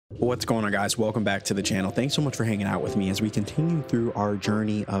What's going on, guys? Welcome back to the channel. Thanks so much for hanging out with me as we continue through our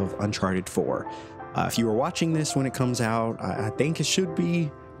journey of Uncharted 4. If you are watching this when it comes out, I think it should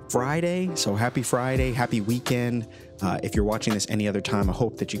be Friday. So happy Friday, happy weekend. If you're watching this any other time, I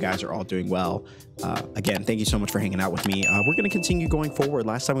hope that you guys are all doing well. Again, thank you so much for hanging out with me. We're going to continue going forward.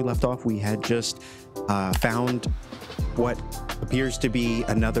 Last time we left off, we had just found what appears to be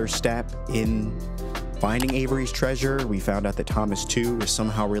another step in finding Avery's treasure. We found out that Thomas 2 is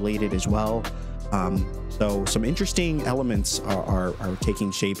somehow related as well. So some interesting elements are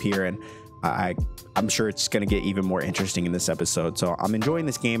taking shape here, and I'm sure it's going to get even more interesting in this episode. So I'm enjoying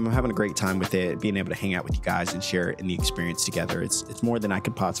this game. I'm having a great time with it, being able to hang out with you guys and share in the experience together. It's more than I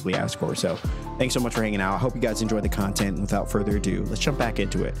could possibly ask for. So thanks so much for hanging out. I hope you guys enjoy the content. And without further ado, let's jump back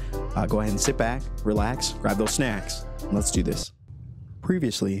into it. Go ahead and sit back, relax, grab those snacks, and let's do this.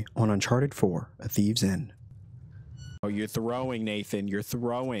 Previously on Uncharted 4, A Thief's End. Oh, you're throwing, Nathan. You're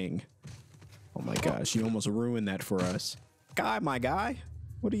throwing. Oh my gosh, you almost ruined that for us. My guy,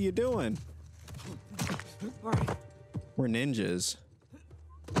 what are you doing? We're ninjas.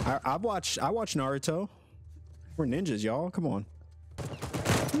 I watch Naruto. We're ninjas, y'all. Come on.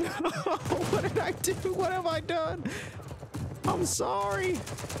 No, what did I do? What have I done? I'm sorry.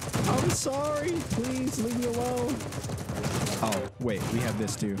 I'm sorry. Please leave me alone. Oh, wait, we have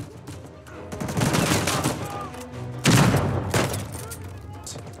this too.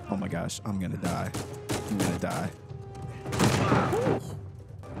 Oh my gosh, I'm gonna die. I'm gonna die.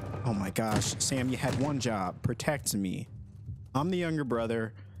 Oh my gosh, Sam, you had one job. Protect me. I'm the younger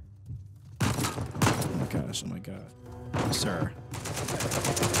brother. Oh my gosh, oh my god. Sir.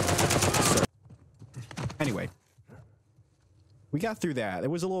 Anyway. We got through that. It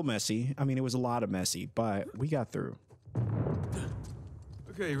was a little messy. I mean, it was a lot of messy, but we got through.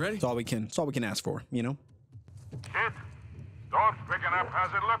 Okay, you ready? It's all we can ask for, you know? Kid, dog's picking up. How's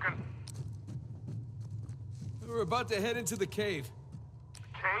it looking? We're about to head into the cave.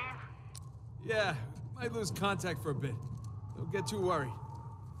 Cave? Yeah, might lose contact for a bit. Don't get too worried.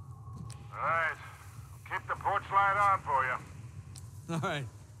 All right. Keep the porch light on for you. All right.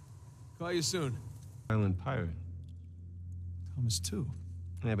 Call you soon. Island pirate. Thomas 2.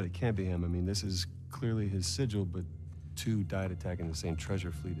 Yeah, but it can't be him. I mean, this is clearly his sigil, but 2 died attacking the same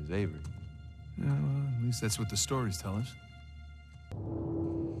treasure fleet as Avery. Yeah, well, at least that's what the stories tell us.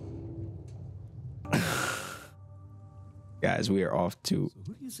 Guys, we are off to So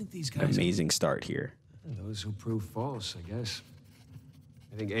who do you think these an guys amazing start here. Those who prove false, I guess.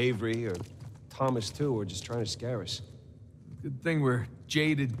 I think Avery or Thomas, too, were just trying to scare us. Good thing we're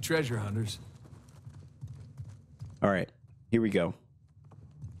jaded treasure hunters. All right, here we go.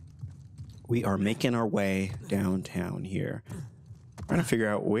 We are making our way downtown here. Trying to figure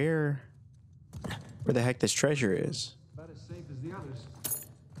out where the heck this treasure is. About as safe as the others.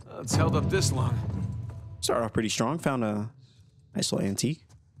 It's held up this long. Started off pretty strong. Found a nice little antique.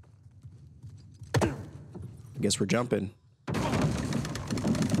 I guess we're jumping.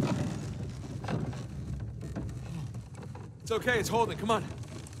 It's okay, it's holding. Come on.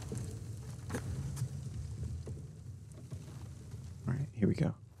 All right, here we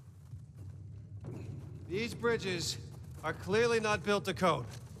go. These bridges are clearly not built to code.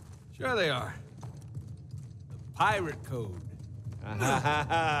 Sure they are. The pirate code. Not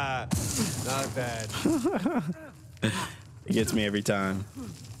bad. It gets me every time.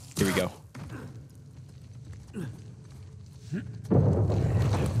 Here we go.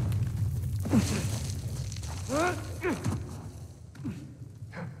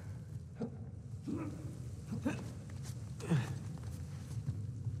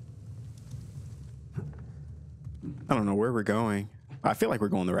 I don't know where we're going. I feel like we're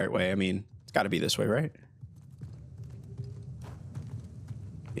going the right way. I mean, it's got to be this way, right?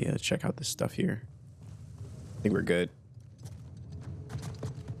 Yeah, let's check out this stuff here. I think we're good.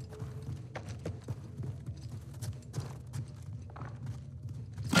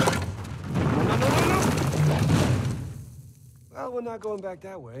 Well, we're not going back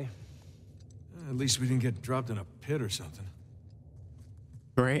that way. At least we didn't get dropped in a pit or something.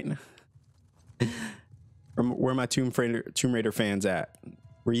 Right? Where are my Tomb Raider fans at?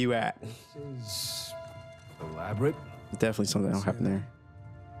 Where you at? This is elaborate. Definitely something that'll happen there.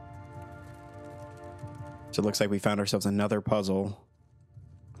 So it looks like we found ourselves another puzzle.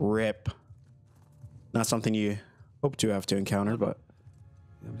 Rip. Not something you hope to have to encounter, but...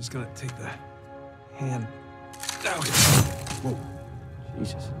 I'm just gonna take the hand out. Whoa.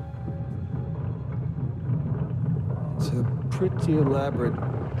 Jesus. It's a pretty elaborate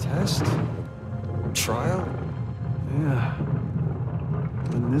test. Trial? Yeah.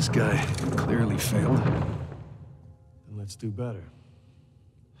 And this guy clearly failed. Then let's do better.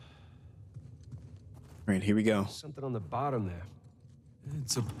 right, here we go. Something on the bottom there.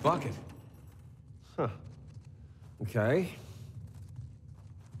 It's a bucket. Huh. Okay.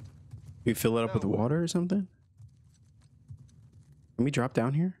 We fill it up with No. water or something? Can we drop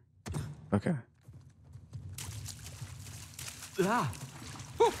down here? Okay. Ah!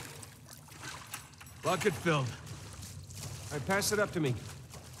 Whew. Bucket filled. All right, pass it up to me.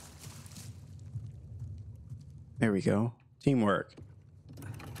 There we go. Teamwork.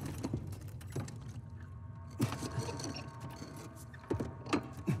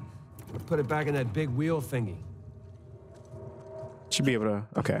 Put it back in that big wheel thingy. Should be able to.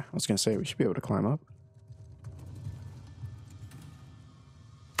 Okay, I was gonna say we should be able to climb up.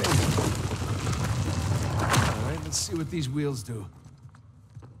 All right, let's see what these wheels do.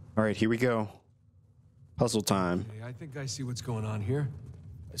 All right, here we go. Puzzle time. Hey, I think I see what's going on here.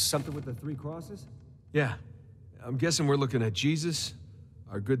 Something with the 3 crosses? Yeah. I'm guessing we're looking at Jesus,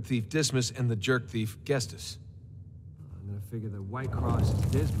 our good thief Dismas, and the jerk thief Gestus. I'm gonna figure the white cross is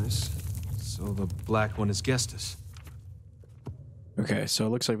Dismas. So the black one is Gestus. Okay, so it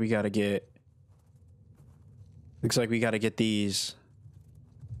looks like we gotta get. Looks like we gotta get these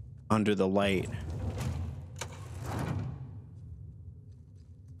under the light.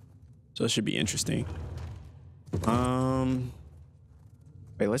 So it should be interesting.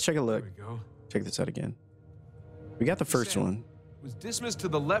 Wait, let's check a look. There we go. Check this out again. We got the first Sam, one. Was Dismas to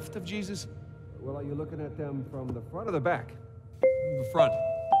the left of Jesus? Well, are you looking at them from the front or the back? The front.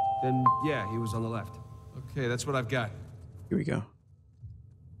 Then, yeah, he was on the left. Okay, that's what I've got. Here we go.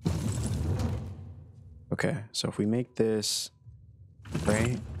 Okay, so if we make this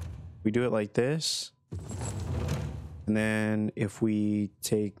right, we do it like this, and then if we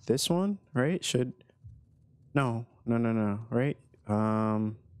take this one, right, should no, right?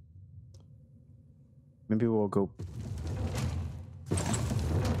 Maybe we'll go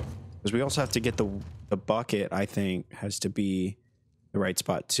because we also have to get the bucket. I think has to be the right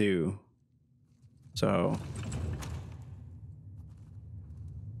spot too. So.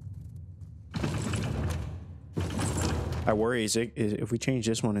 I worry, if we change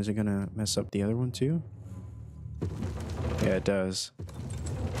this one, is it gonna mess up the other one too? Yeah, it does.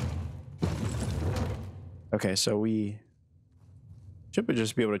 Okay, so we should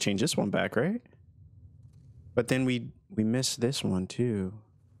just be able to change this one back, right? But then we miss this one too.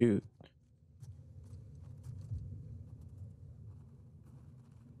 Shoot.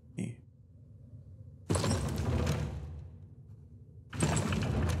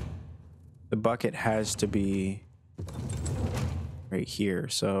 The bucket has to be right here,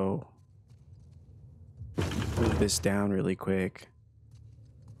 so move this down really quick,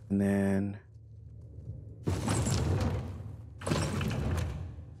 and then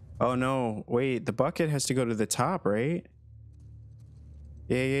oh no, wait, the bucket has to go to the top, right?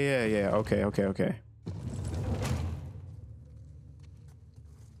 Yeah. Okay.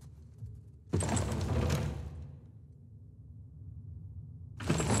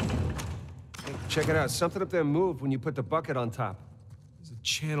 Check it out. Something up there moved when you put the bucket on top. There's a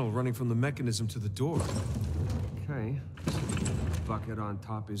channel running from the mechanism to the door. Okay. Bucket on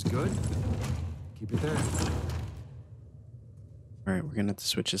top is good. Keep it there. All right, we're gonna have to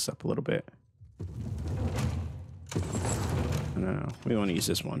switch this up a little bit. No, we want to use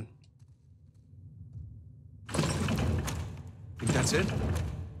this one. Think that's it?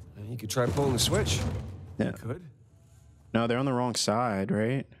 You could try pulling the switch. Yeah. Could. No, they're on the wrong side,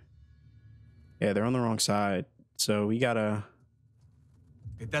 right? Yeah, they're on the wrong side. So we gotta.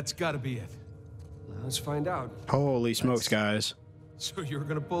 Okay, that's gotta be it. Let's find out. Holy smokes, guys! So you're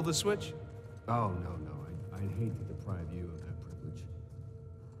gonna pull the switch? Oh, no. I'd hate to deprive you of that privilege.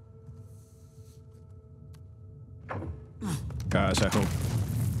 Gosh, I hope.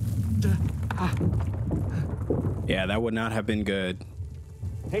 Yeah, that would not have been good.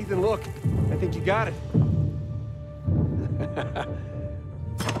 Nathan, look. I think you got it.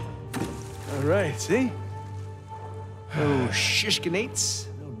 All right, see? No shishkinates,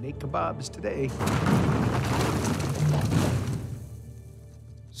 no Nate kebabs today.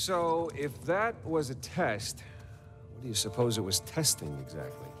 So, if that was a test, what do you suppose it was testing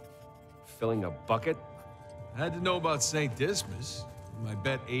exactly? Filling a bucket? I had to know about St. Dismas, whom I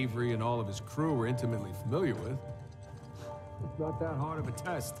bet Avery and all of his crew were intimately familiar with. It's not that hard of a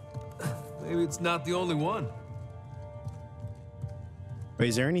test. Maybe it's not the only one. Wait,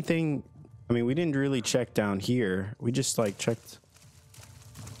 is there anything? I mean, we didn't really check down here. We just like checked.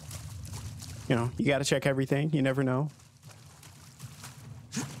 You know, you got to check everything. You never know.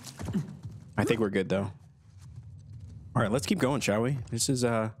 I think we're good though. All right, let's keep going, shall we? This is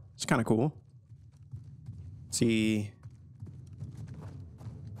it's kind of cool. Let's see.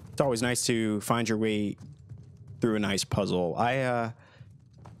 It's always nice to find your way through a nice puzzle.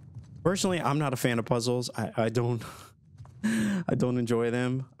 Personally, I'm not a fan of puzzles. I don't I don't enjoy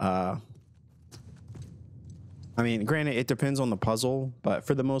them. I mean, granted, it depends on the puzzle, but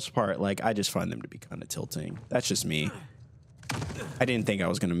for the most part, like, I just find them to be kind of tilting. That's just me. I didn't think I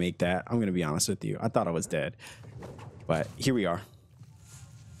was gonna make that. I'm gonna be honest with you. I thought I was dead, but here we are.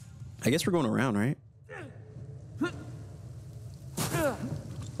 I guess we're going around, right?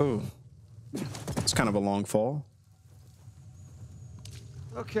 Oh, it's kind of a long fall.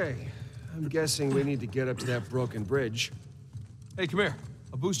 Okay, I'm guessing we need to get up to that broken bridge. Hey, come here.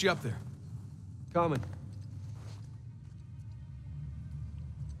 I'll boost you up there. Coming.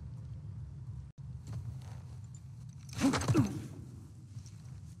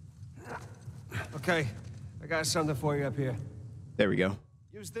 Okay, I got something for you up here. There we go.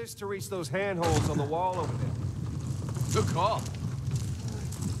 Use this to reach those handholds on the wall over there. Good call.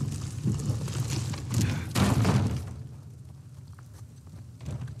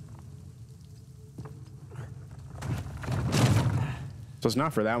 So it's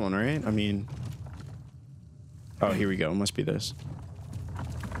not for that one, right? I mean, oh, here we go. It must be this.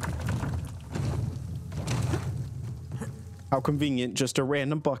 How convenient. Just a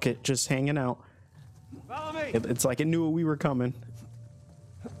random bucket just hanging out. Follow me. It's like it knew we were coming.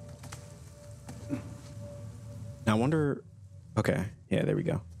 Now I wonder. Okay. Yeah, there we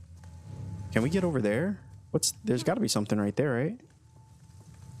go. Can we get over there? There's got to be something right there, right?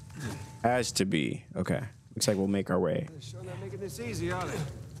 Has to be. Okay. Looks like we'll make our way. They're sure not making this easy, are they?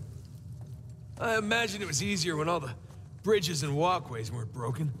 I imagine it was easier when all the bridges and walkways weren't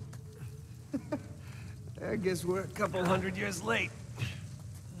broken. I guess we're a couple hundred years late.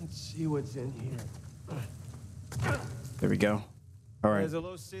 Let's see what's in here. There we go. All right. There's a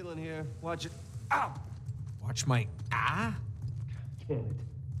low ceiling here. Watch it. Ow! Watch my Can it?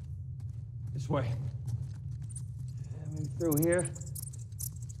 This way. Coming through here.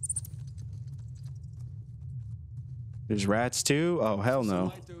 There's rats too. Oh hell no.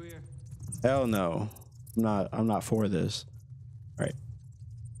 Light through here. Hell no. I'm not for this. All right.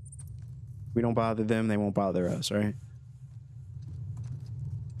 We don't bother them, they won't bother us, right?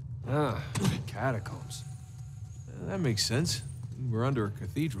 Ah, catacombs. That makes sense. We're under a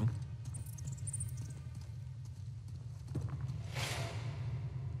cathedral.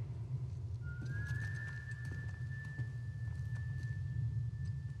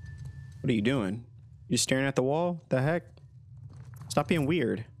 What are you doing? You staring at the wall? The heck? Stop being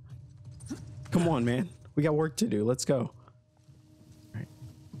weird. Come on, man. We got work to do. Let's go. All right.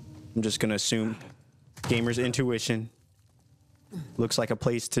 I'm just gonna assume gamer's intuition. Looks like a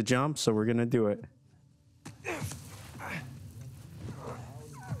place to jump, so we're gonna do it.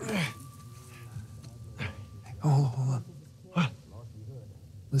 Hold on. What?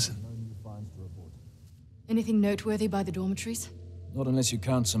 Listen. Anything noteworthy by the dormitories? Not unless you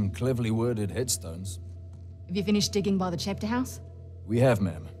count some cleverly worded headstones. Have you finished digging by the chapter house? We have,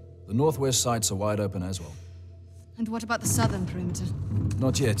 ma'am. The northwest sites are wide open as well. And what about the southern perimeter?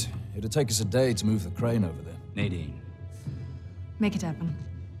 Not yet. It'll take us a day to move the crane over there. Nadine. Make it happen.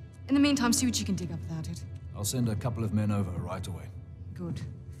 In the meantime, see what you can dig up without it. I'll send a couple of men over right away. Good.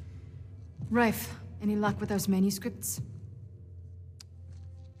 Rafe, any luck with those manuscripts?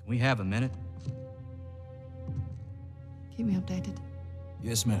 Can we have a minute? Keep me updated.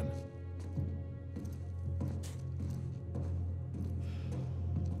 Yes, ma'am.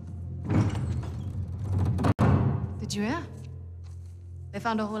 Did you hear? They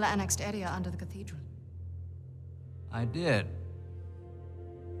found a whole annexed area under the cathedral. I did.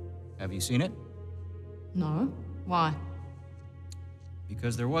 Have you seen it? No? Why?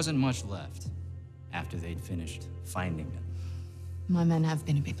 Because there wasn't much left after they'd finished finding it. My men have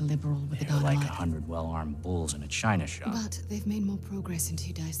been a bit liberal with the They're like dynamite. 100 well-armed bulls in a china shop. But they've made more progress in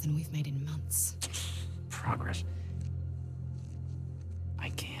 2 days than we've made in months. Progress. I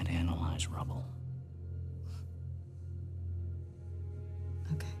can't analyze rubble.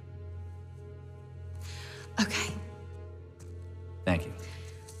 Okay. Okay. Thank you.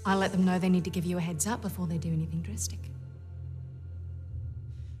 I'll let them know they need to give you a heads up before they do anything drastic.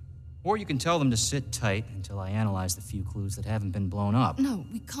 Or you can tell them to sit tight until I analyze the few clues that haven't been blown up. No,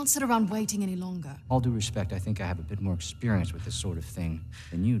 we can't sit around waiting any longer. All due respect, I think I have a bit more experience with this sort of thing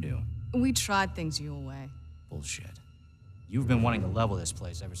than you do. We tried things your way. Bullshit. You've been wanting to level this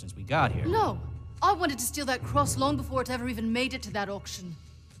place ever since we got here. No, I wanted to steal that cross long before it ever even made it to that auction.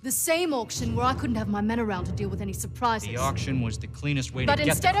 The same auction where I couldn't have my men around to deal with any surprises. The auction was the cleanest way But to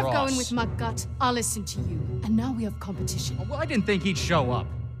get the cross. instead of going with my gut, I listened to you. And now we have competition. Well, I didn't think he'd show up.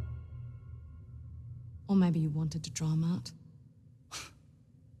 Or maybe you wanted to draw him out.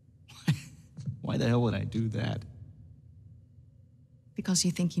 Why the hell would I do that? Because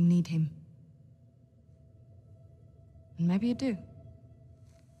you think you need him. And maybe you do.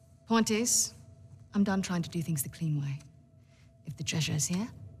 Point is, I'm done trying to do things the clean way. If the treasure is here,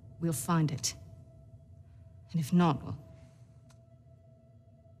 we'll find it. And if not, well,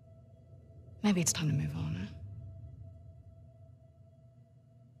 maybe it's time to move on,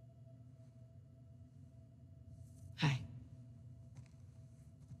 huh? Hey.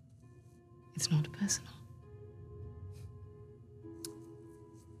 It's not personal.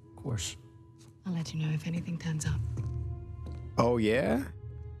 Of course. I'll let you know if anything turns up. Oh, yeah?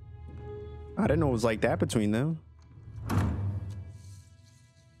 I didn't know it was like that between them.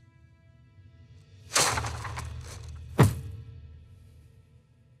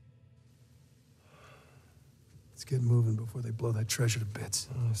 Let's get moving before they blow that treasure to bits.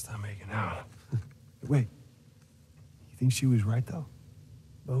 Let's not making out. Wait. You think she was right, though?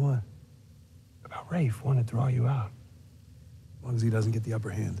 About what? About Rafe wanting to draw you out. As long as he doesn't get the upper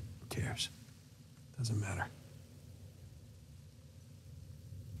hand, who cares? Doesn't matter.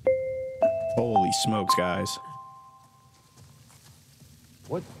 Holy smokes, guys.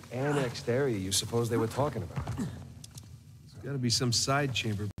 What annexed area you suppose they were talking about? There's gotta be some side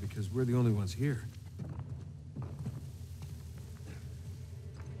chamber because we're the only ones here.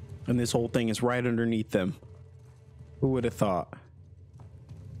 And this whole thing is right underneath them. Who would have thought?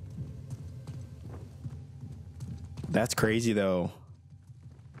 That's crazy, though.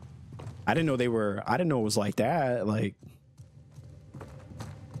 I didn't know it was like that. Like, I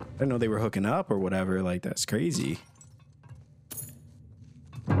didn't know they were hooking up or whatever. Like, that's crazy.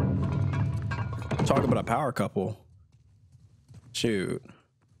 Talk about a power couple. Shoot.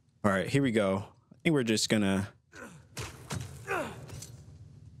 All right, here we go. I think we're just gonna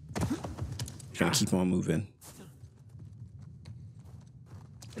keep on moving.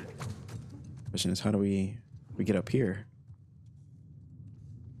 Question is, how do we get up here?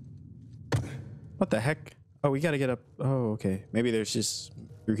 What the heck? Oh, we gotta get up. Oh, okay. Maybe there's just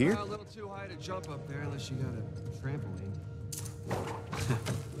through here. A little too high to jump up there unless you got a trampoline.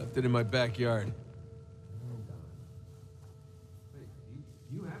 Left it in my backyard. Wait,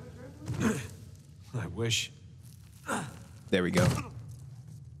 you have a trampoline? I wish. There we go.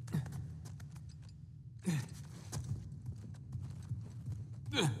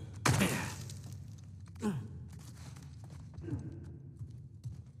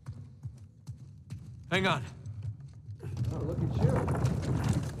 Hang on. Oh, look at you.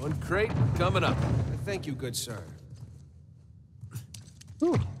 One crate coming up. Thank you, good sir.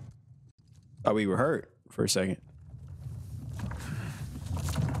 Ooh. Oh, we were hurt for a second.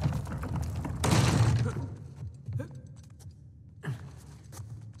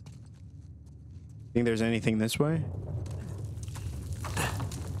 Think there's anything this way?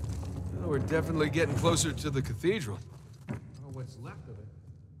 Well, we're definitely getting closer to the cathedral. Oh, what's left of it.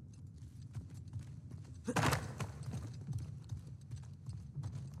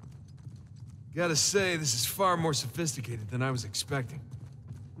 Gotta say, this is far more sophisticated than I was expecting.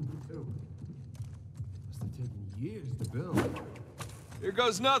 Must have taken years to build. Here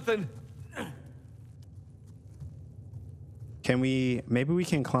goes nothing. Can we, maybe we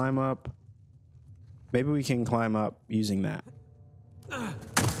can climb up. Maybe we can climb up using that.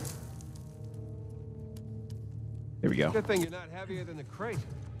 There we go. Good thing you're not heavier than the crate.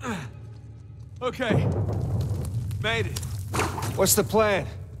 Okay. Made it. What's the plan?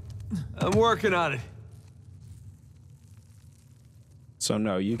 I'm working on it. So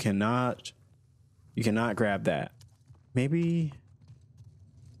no, you cannot grab that. Maybe,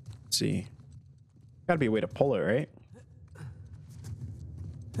 let's see. Gotta be a way to pull it, right?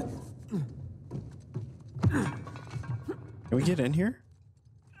 Can we get in here?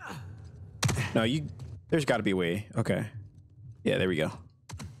 No, there's gotta be a way. Okay. Yeah, there we go.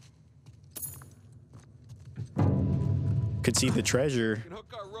 Could see the treasure. We can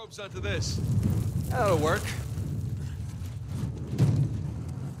hook our ropes onto this. That'll work.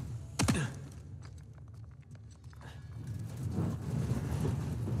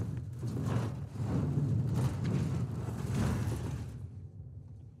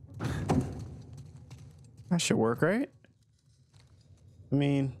 That should work, right? I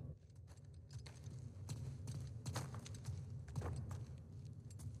mean,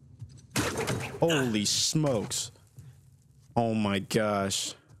 holy smokes. Oh my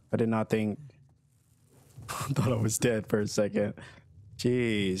gosh. I did not think. I thought I was dead for a second.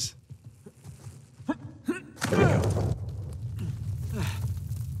 Jeez. There we go.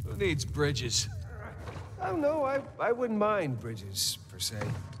 Who needs bridges? I don't know. I wouldn't mind bridges, per se.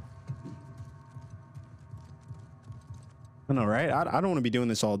 I know, right? I don't want to be doing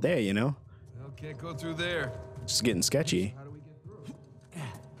this all day, you know? Well, Can't go through there. It's getting sketchy. How do we get through?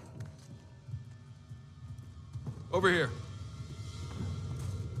 Over here.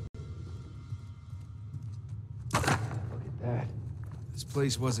 Look at that. If this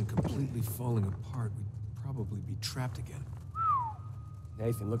place wasn't completely falling apart, we'd probably be trapped again.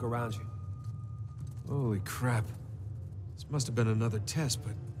 Nathan, look around you. Holy crap. This must have been another test,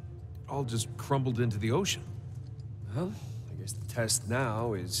 but it all just crumbled into the ocean. Well, I guess the test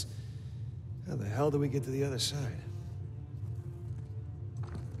now is, how the hell do we get to the other side?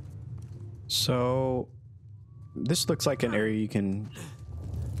 So this looks like an area you can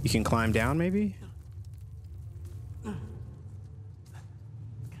climb down, maybe?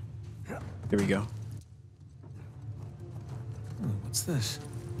 There we go. Oh, what's this?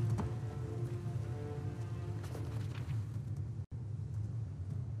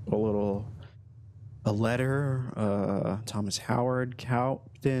 A letter, Thomas Howard,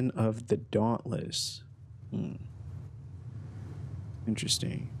 captain of the Dauntless.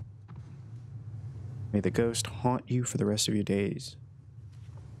 Interesting. May the ghost haunt you for the rest of your days.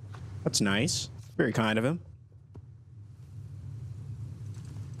 That's nice. Very kind of him.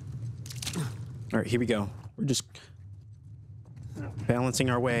 All right, here we go. We're just balancing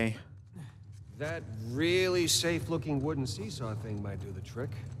our way. That really safe-looking wooden seesaw thing might do the trick.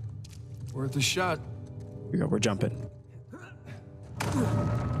 Worth a shot. Here we go. We're jumping.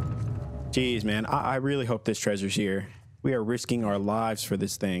 Jeez, man. I really hope this treasure's here. We are risking our lives for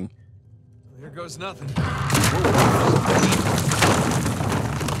this thing. There goes nothing.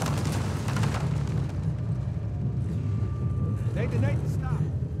 Nathan, stop.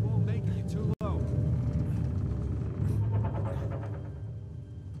 You won't make it. You're too low.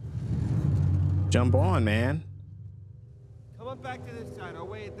 Jump on, man. Come on back to this side. I'll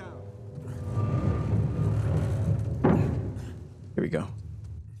weigh it down. Here we go.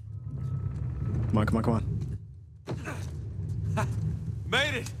 Come on, come on, come on.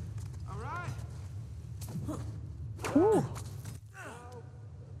 Made it! All right. Woo.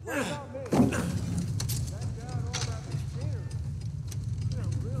 What about me? Back down all that machinery. You know,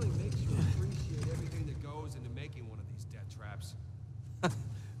 really makes you appreciate everything that goes into making one of these death traps.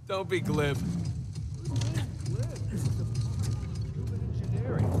 Don't be glib. This is a human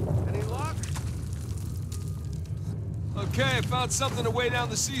engineering. Any luck? Okay, I found something to weigh down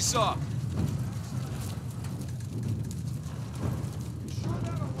the seesaw. You sure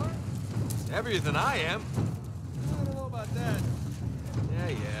that'll work? It's heavier than I am. I don't know about that.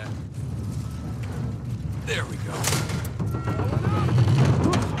 Yeah. There we go.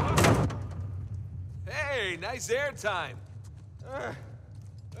 Hey, nice air time.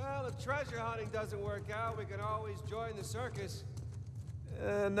 Well, if treasure hunting doesn't work out, we can always join the circus.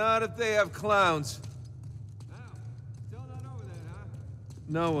 Not if they have clowns. Now, still not over there, huh?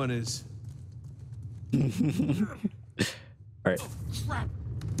 No one is. All right.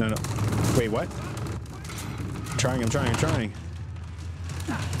 No. Wait, what? I'm trying.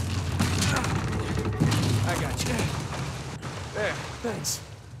 I got you. There, thanks.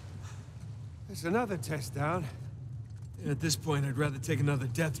 There's another test down. At this point, I'd rather take another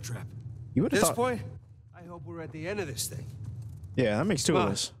death trap. You would have This thought. point, I hope we're at the end of this thing. Yeah, that makes two Come of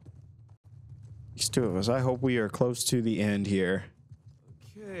on. us. Makes two of us. I hope we are close to the end here.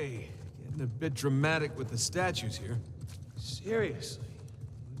 Okay, getting a bit dramatic with the statues here. Seriously,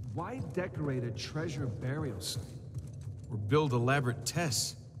 why decorate a treasure burial site? Or build elaborate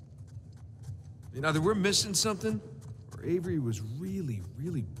tests. I mean, either we're missing something, or Avery was really,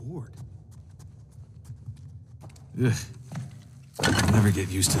 really bored. Ugh. I'll never get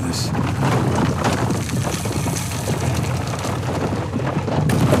used to this.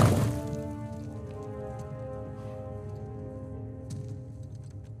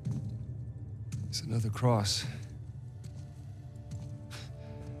 It's another cross.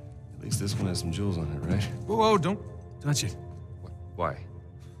 At least this one has some jewels on it, right? Whoa, don't touch it. Why?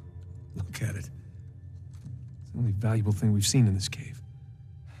 Look at it. It's the only valuable thing we've seen in this cave.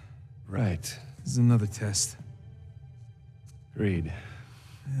 Right. This is another test. Agreed.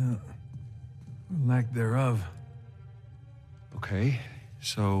 Yeah. Or lack thereof. Okay,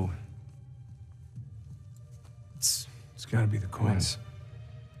 so It's gotta be the coins.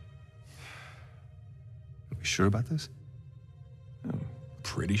 Are we sure about this? I'm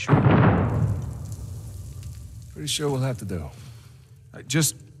pretty sure. Pretty sure we'll have to do.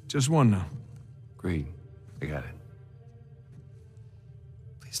 Just one now. Agreed. I got it.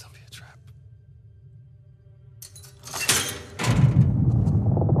 Please don't be a trap.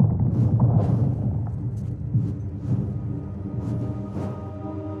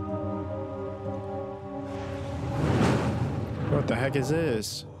 What the heck is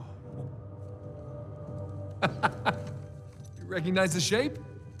this? You recognize the shape?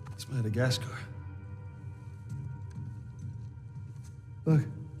 It's Madagascar. Look.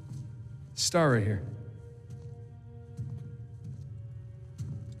 Star right here.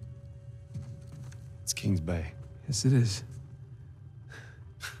 It's Kings Bay. Yes, it is.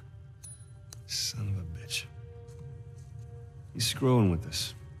 Son of a bitch. He's screwing with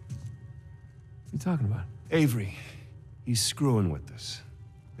us. What are you talking about? Avery, he's screwing with us.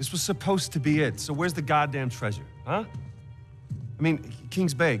 This was supposed to be it, so where's the goddamn treasure, huh? I mean,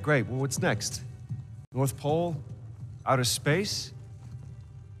 Kings Bay, great. Well, what's next? North Pole? Outer space?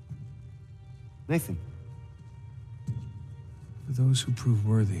 Nathan. For those who prove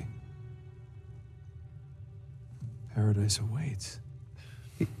worthy, paradise awaits.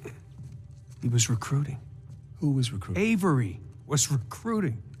 He was recruiting. Who was recruiting? Avery was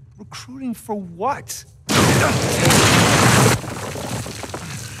recruiting. Recruiting for what?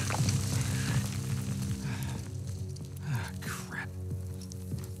 Crap.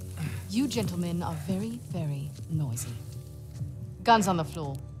 You gentlemen are very, very noisy. Guns on the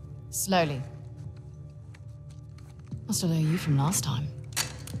floor. Slowly. Must have known you from last time.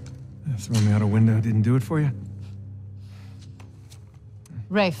 Throwing me out a window didn't do it for you?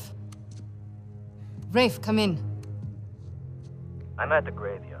 Rafe. Rafe, come in. I'm at the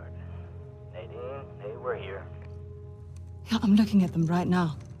graveyard. Nadine, hey, we're here. Yeah, I'm looking at them right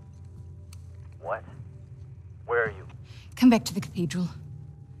now. What? Where are you? Come back to the cathedral.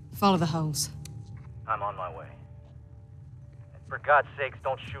 Follow the holes. I'm on my way. And for God's sakes,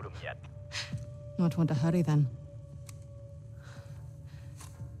 don't shoot him yet. Not want to hurry then.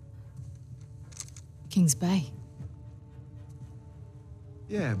 Kings Bay.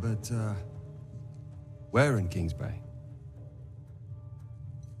 Yeah, but, where in Kings Bay?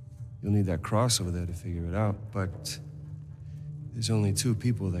 You'll need that cross over there to figure it out, but there's only 2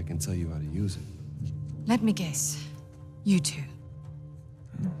 people that can tell you how to use it. Let me guess. You two.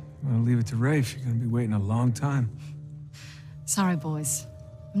 I'll leave it to Rafe. You're gonna be waiting a long time. Sorry, boys.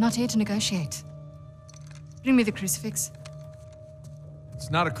 I'm not here to negotiate. Bring me the crucifix. It's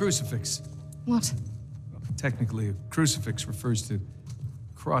not a crucifix. What? Well, technically, a crucifix refers to a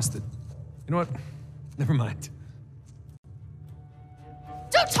cross that... You know what? Never mind.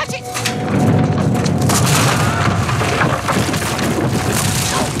 Don't touch it!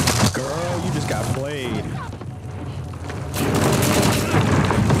 Girl, you just got played.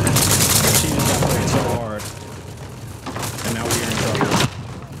 She just got played so hard. And now we're in trouble.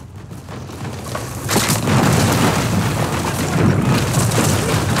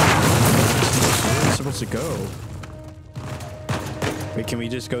 Where are we supposed to go? Wait, can we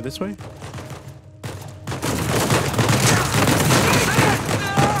just go this way?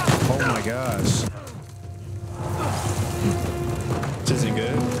 Oh my gosh. This isn't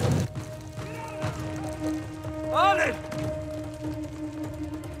good. On it!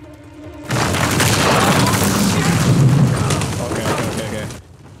 Okay.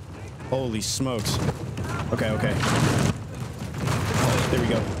 Holy smokes. Okay. There we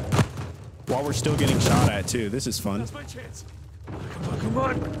go. While we're still getting shot at too. This is fun. That's my chance. Come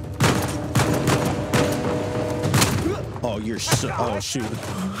on. Oh, you're so. Oh, shoot.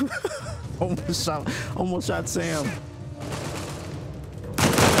 almost shot Sam.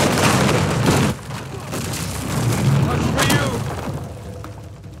 What's for you?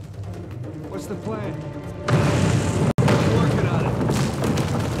 What's the plan? I'm working on it.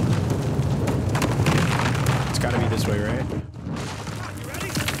 It's gotta be this way, right? You ready?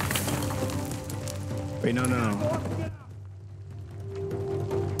 Wait, no.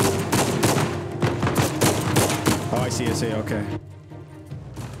 Oh, I see. Okay. Here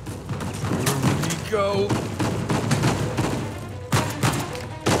we go. No.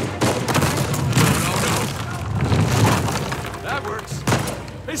 That works.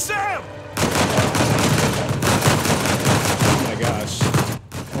 Hey, Sam!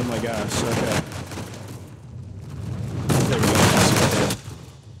 Oh my gosh. Okay. There we go.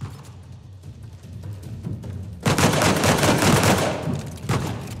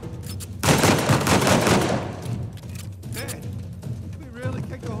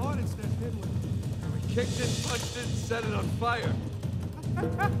 Kicked it, punched it, set it on fire.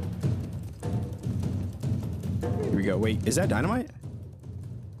 Here we go. Wait, is that dynamite?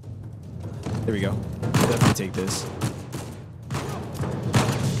 There we go. Definitely take this.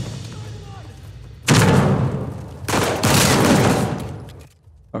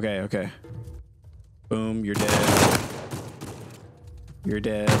 Okay. Boom, you're dead. You're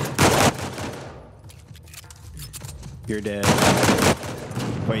dead.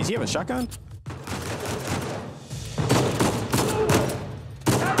 Wait, does he have a shotgun?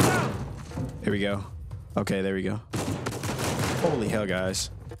 Here we go. Okay, there we go. Holy hell, guys.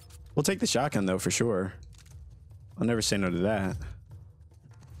 We'll take the shotgun, though, for sure. I'll never say no to that.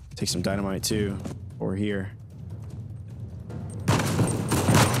 Take some dynamite, too. Or here.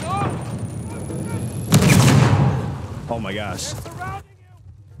 Oh, my gosh.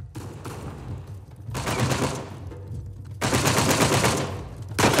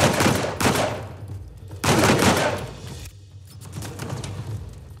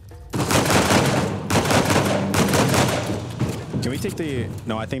 Can we take the...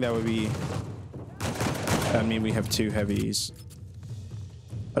 No, I think that would be... I mean, we have 2 heavies.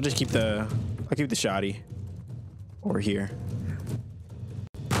 I'll just keep the... I'll keep the shotty. Over here.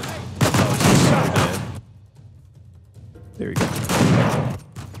 Oh, she's so dead. There we go.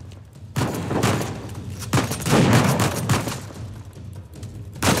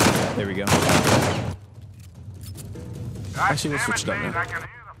 There we go. Actually, we'll switch it up now. I can hear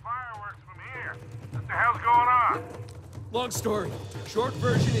the fireworks from here. What the hell's going on? Long story. Short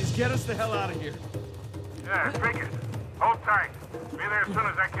version is get us the hell out of here. Yeah, figured. Hold tight. Be there as soon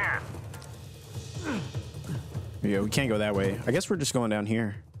as I can. Yeah, we can't go that way. I guess we're just going down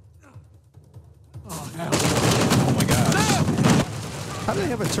here. Oh, hell. Oh my gosh. How do they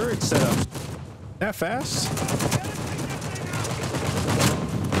have a turret set up that fast?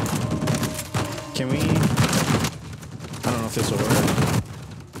 Can we... I don't know if this will work.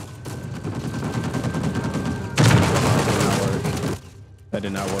 That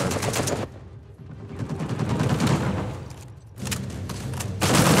did not work.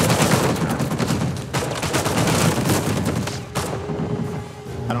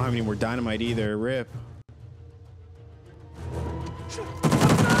 I don't have any more dynamite either. Rip.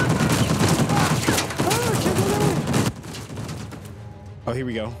 Oh, here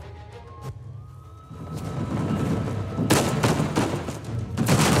we go.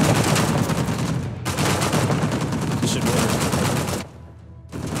 This should work.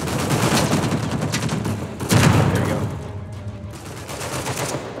 There we go.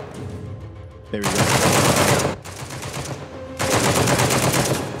 There we go.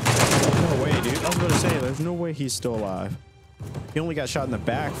 No way, dude. I was going to say, there's no way he's still alive. He only got shot in the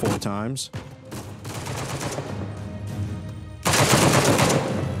back 4 times.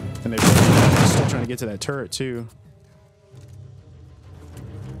 And they're still trying to get to that turret, too.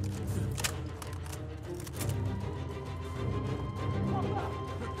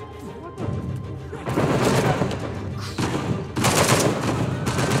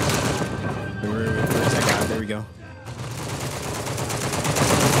 Where's that guy? There we go.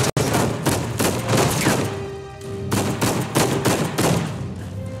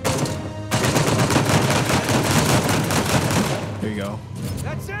 There you go.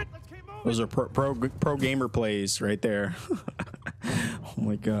 That's it. Let's keep moving. Those are pro gamer plays right there. Oh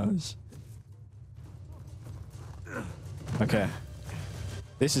my gosh. Okay.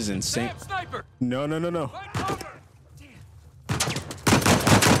 This is insane. Sam, sniper. No, no, no, no. Find cover.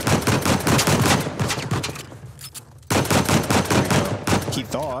 He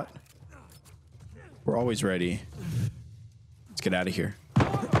thought. We're always ready. Let's get out of here.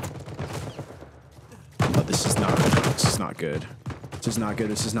 Oh, this is not good. This is not good.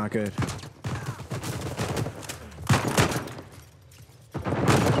 This is not good.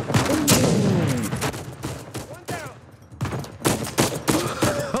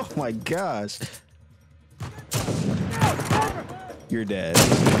 Oh my gosh. You're dead.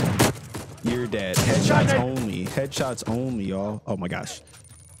 You're dead. Headshots only. Headshots only, y'all. Oh my gosh.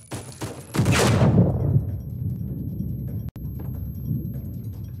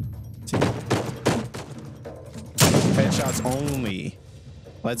 Headshots only.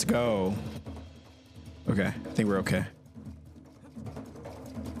 Let's go. Okay, I think we're okay.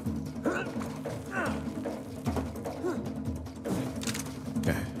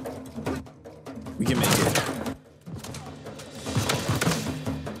 Okay. We can make it.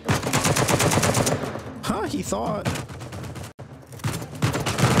 Huh? He thought.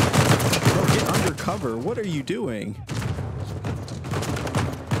 Bro, get under cover. What are you doing?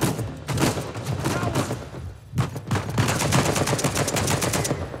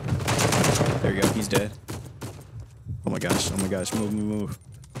 There you go. He's dead. Oh my gosh. Oh my gosh. Move, move, move.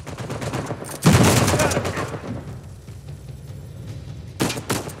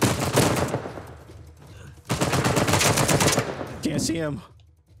 Can't see him.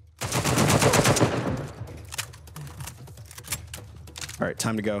 All right,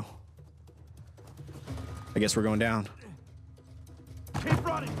 time to go. I guess we're going down. Keep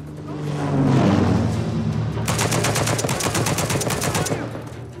running.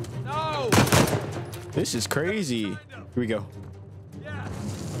 No. This is crazy. Here we go. Yes.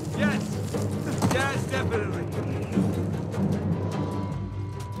 Yes. Yes, definitely.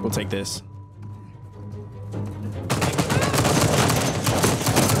 We'll take this.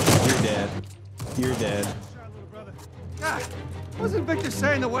 You're dead. You're dead. God, wasn't Victor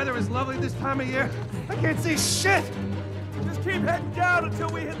saying the weather is lovely this time of year? I can't see shit! Just keep heading down until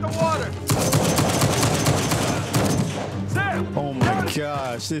we hit the water. Sam! Oh my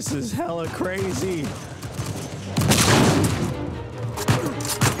gosh, this is hella crazy.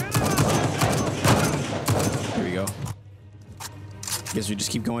 Here we go. Guess we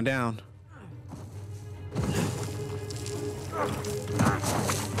just keep going down.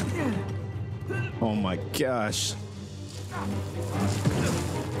 Oh my gosh.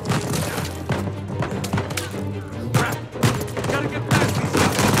 Gotta get past these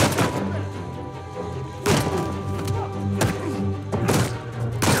guys.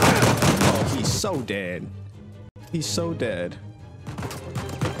 Oh, he's so dead. He's so dead.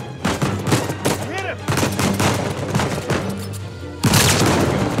 Hit him!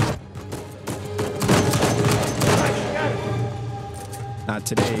 Not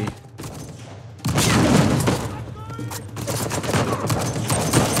today.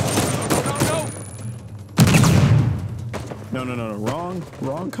 No, no, no, no.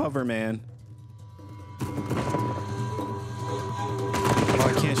 Wrong cover, man. Oh,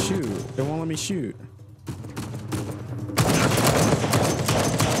 I can't shoot. It won't let me shoot.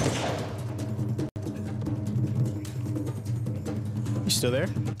 You still there?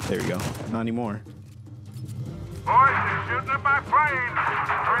 There we go. Not anymore. Boys, they're shooting at my plane.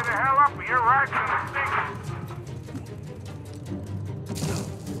 Hurry the hell up, or your rifle will sink.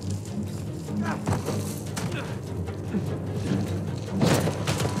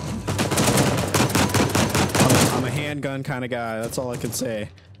 I'm a handgun kind of guy. That's all I can say.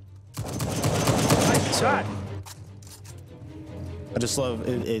 Nice shot. I just love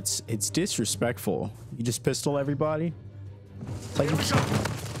it. It's disrespectful. You just pistol everybody. It's like, Get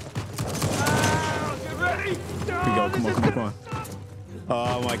ready! here we go. Come on, come on, come on.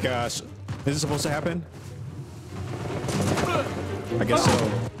 Oh my gosh. Is this supposed to happen? I guess so.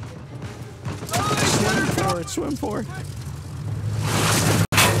 Swim for it, swim for it.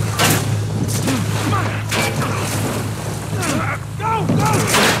 Go! Go!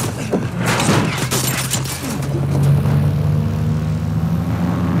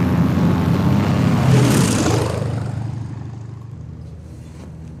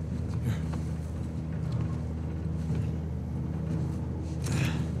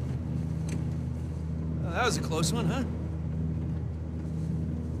 That was a close one, huh?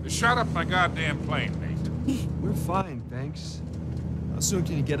 They shot up my goddamn plane, Nate. We're fine, thanks. How soon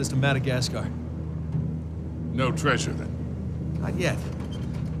can you get us to Madagascar? No treasure, then. Not yet.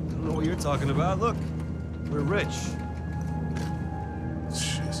 I don't know what you're talking about. Look, we're rich.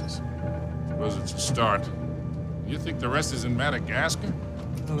 Jesus. Suppose it's a start. You think the rest is in Madagascar?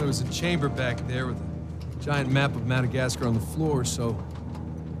 Well, there was a chamber back there with a giant map of Madagascar on the floor, so...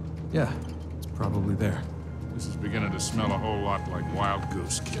 yeah, it's probably there. This is beginning to smell a whole lot like wild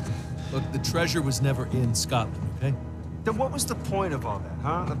goose, kid. Look, the treasure was never in Scotland, okay? Then what was the point of all that,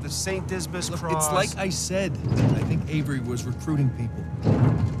 huh? Of the St. Dismas Look, cross? it's like I said. I think Avery was recruiting people.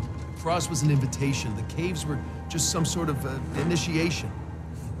 The cross was an invitation. The caves were just some sort of initiation.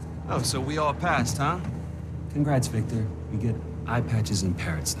 Oh, so we all passed, huh? Congrats, Victor. We get eye patches and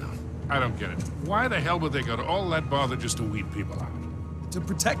parrots now. I don't get it. Why the hell would they go to all that bother just to weed people out? To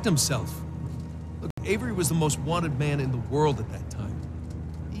protect himself. Look, Avery was the most wanted man in the world at that time.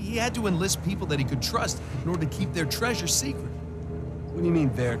 He had to enlist people that he could trust in order to keep their treasure secret. What do you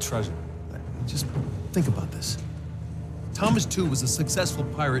mean, their treasure? Just think about this. Thomas, too, was a successful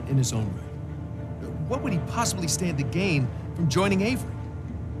pirate in his own right. What would he possibly stand to gain from joining Avery?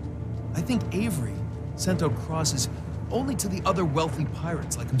 I think Avery sent out crosses only to the other wealthy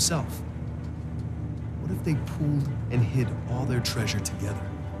pirates like himself. What if they pooled and hid all their treasure together?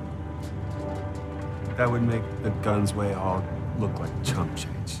 That would make the guns way all look like chump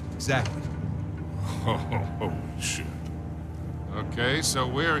change. Exactly. Oh, holy shit. Okay, so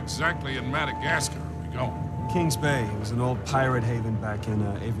where exactly in Madagascar are we going? Kings Bay. It was an old pirate haven back in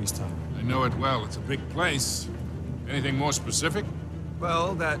Avery's time. I know it well. It's a big place. Anything more specific?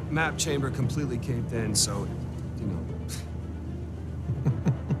 Well, that map chamber completely caved in, so, you know.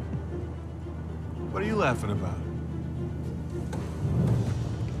 What are you laughing about?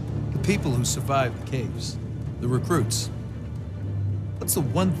 The people who survived the caves, the recruits. What's the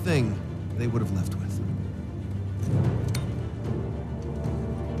one thing they would have left with?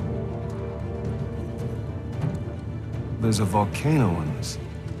 There's a volcano on this.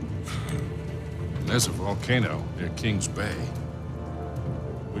 There's a volcano near Kings Bay.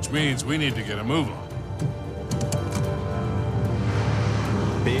 We which means we need to get a move on.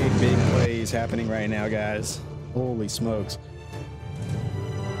 Big plays happening right now, guys. Holy smokes.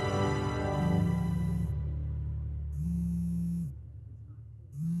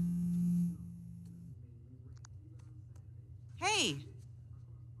 Hey.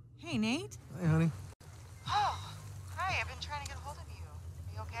 Hey, Nate. Hi, honey. Oh, hi. I've been trying to get a hold of you.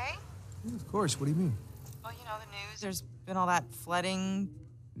 Are you okay? Yeah, of course. What do you mean? Well, you know, the news. There's been all that flooding.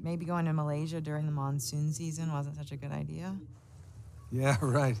 Maybe going to Malaysia during the monsoon season wasn't such a good idea. Yeah,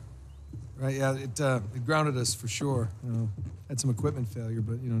 right. Right, yeah, it grounded us for sure. You know, had some equipment failure,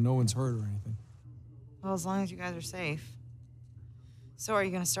 but, you know, no one's hurt or anything. Well, as long as you guys are safe. So are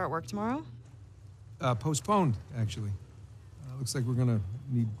you going to start work tomorrow? Postponed, actually. Looks like we're gonna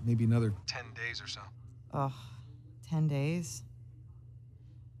need maybe another 10 days or so. Oh, 10 days?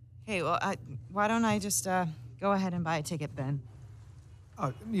 Hey, well, why don't I just go ahead and buy a ticket then?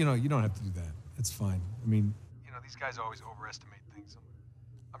 You know, you don't have to do that. It's fine. I mean, you know, these guys always overestimate things.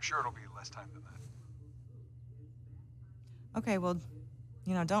 I'm sure it'll be less time than that. Okay, well,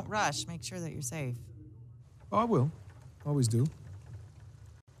 you know, don't rush. Make sure that you're safe. Oh, I will. Always do.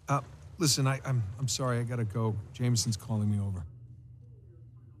 Listen, I'm sorry. I gotta go. Jameson's calling me over.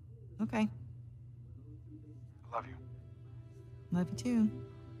 Okay. I love you. Love you too.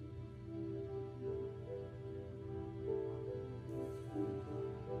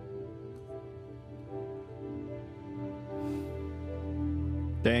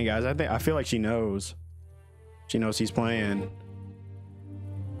 Dang, guys, I feel like she knows. She knows he's playing.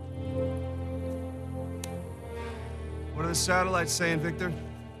 What are the satellites saying, Victor?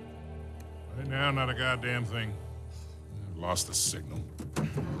 Right now, not a goddamn thing. I've lost the signal.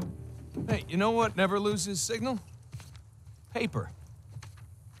 Hey, you know what never loses signal? Paper.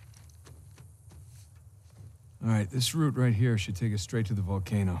 All right, this route right here should take us straight to the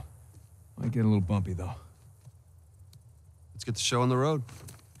volcano. Might get a little bumpy, though. Let's get the show on the road.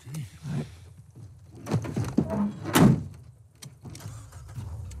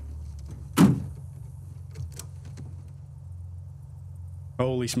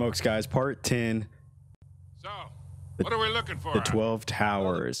 Holy smokes, guys. Part 10. So, what are we looking for? The 12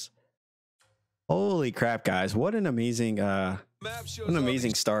 Towers. Holy crap, guys. What an amazing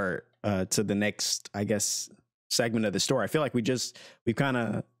start to the next, I guess, segment of the story. I feel like we kind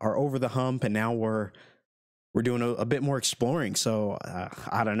of are over the hump, and now we're doing a bit more exploring. So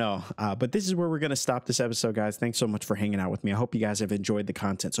I don't know, but this is where we're gonna stop this episode, guys. Thanks so much for hanging out with me. I hope you guys have enjoyed the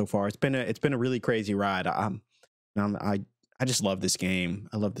content so far. It's been a really crazy ride. I just love this game.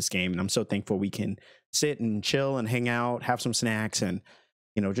 I love this game, and I'm so thankful we can sit and chill and hang out, have some snacks, and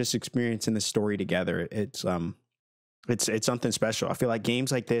just experiencing this story together. It's something special. I feel like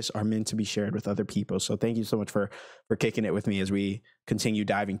games like this are meant to be shared with other people. So thank you so much for kicking it with me as we continue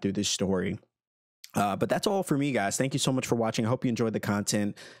diving through this story. But that's all for me, guys. Thank you so much for watching. I hope you enjoyed the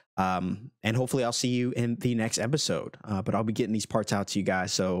content. And hopefully I'll see you in the next episode. But I'll be getting these parts out to you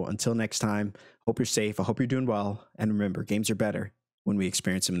guys. So until next time, hope you're safe. I hope you're doing well. And remember, games are better when we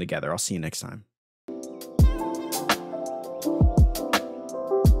experience them together. I'll see you next time.